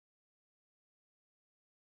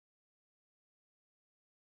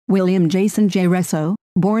William Jason J. Reso,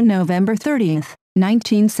 born November 30,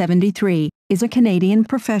 1973, is a Canadian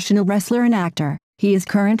professional wrestler and actor. He is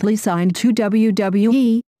currently signed to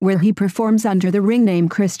WWE, where he performs under the ring name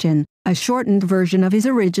Christian, a shortened version of his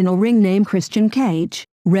original ring name Christian Cage.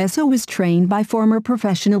 Reso was trained by former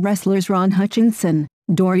professional wrestlers Ron Hutchinson,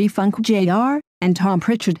 Dory Funk Jr., and Tom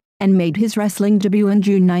Pritchard, and made his wrestling debut in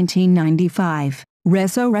June 1995.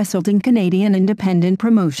 Reso wrestled in Canadian independent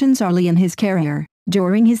promotions early in his career.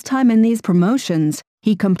 During his time in these promotions,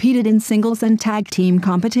 he competed in singles and tag team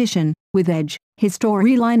competition with Edge, his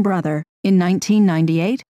storyline brother. In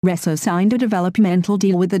 1998, Reso signed a developmental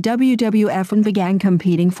deal with the WWF and began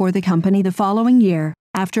competing for the company the following year.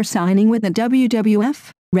 After signing with the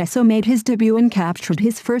WWF, Reso made his debut and captured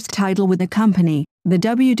his first title with the company, the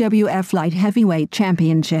WWF Light Heavyweight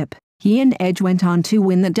Championship. He and Edge went on to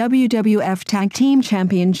win the WWF Tag Team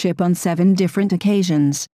Championship on 7 different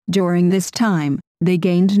occasions. During this time, they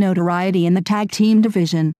gained notoriety in the tag team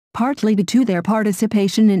division, partly due to their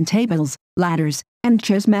participation in tables, ladders, and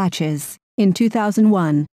chairs matches. In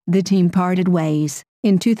 2001, the team parted ways.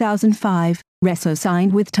 In 2005, Reso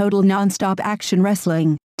signed with Total Nonstop Action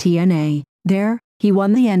Wrestling, TNA. There, he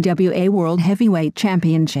won the NWA World Heavyweight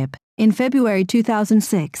Championship. In February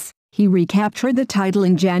 2006, he recaptured the title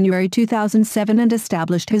in January 2007 and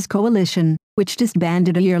established his coalition, which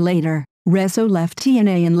disbanded a year later. Reso left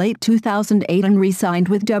TNA in late 2008 and re-signed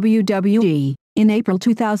with WWE. In April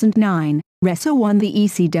 2009, Reso won the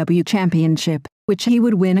ECW Championship, which he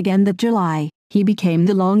would win again that July. He became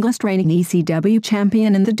the longest-reigning ECW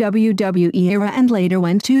champion in the WWE era and later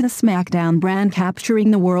went to the SmackDown brand,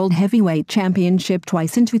 capturing the World Heavyweight Championship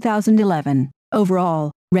twice in 2011.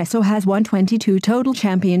 Overall, Reso has won 22 total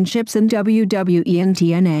championships in WWE and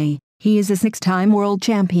TNA. He is a 6-time world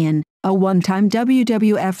champion, a 1-time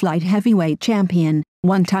WWF Light Heavyweight champion,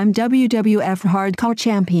 1-time WWF Hardcore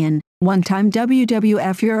champion, 1-time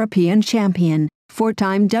WWF European champion,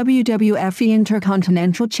 4-time WWF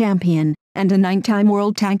Intercontinental champion, and a 9-time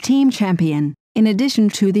World Tag Team champion. In addition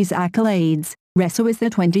to these accolades, Reso is the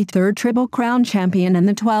 23rd Triple Crown champion and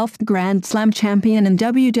the 12th Grand Slam champion in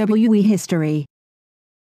WWE history.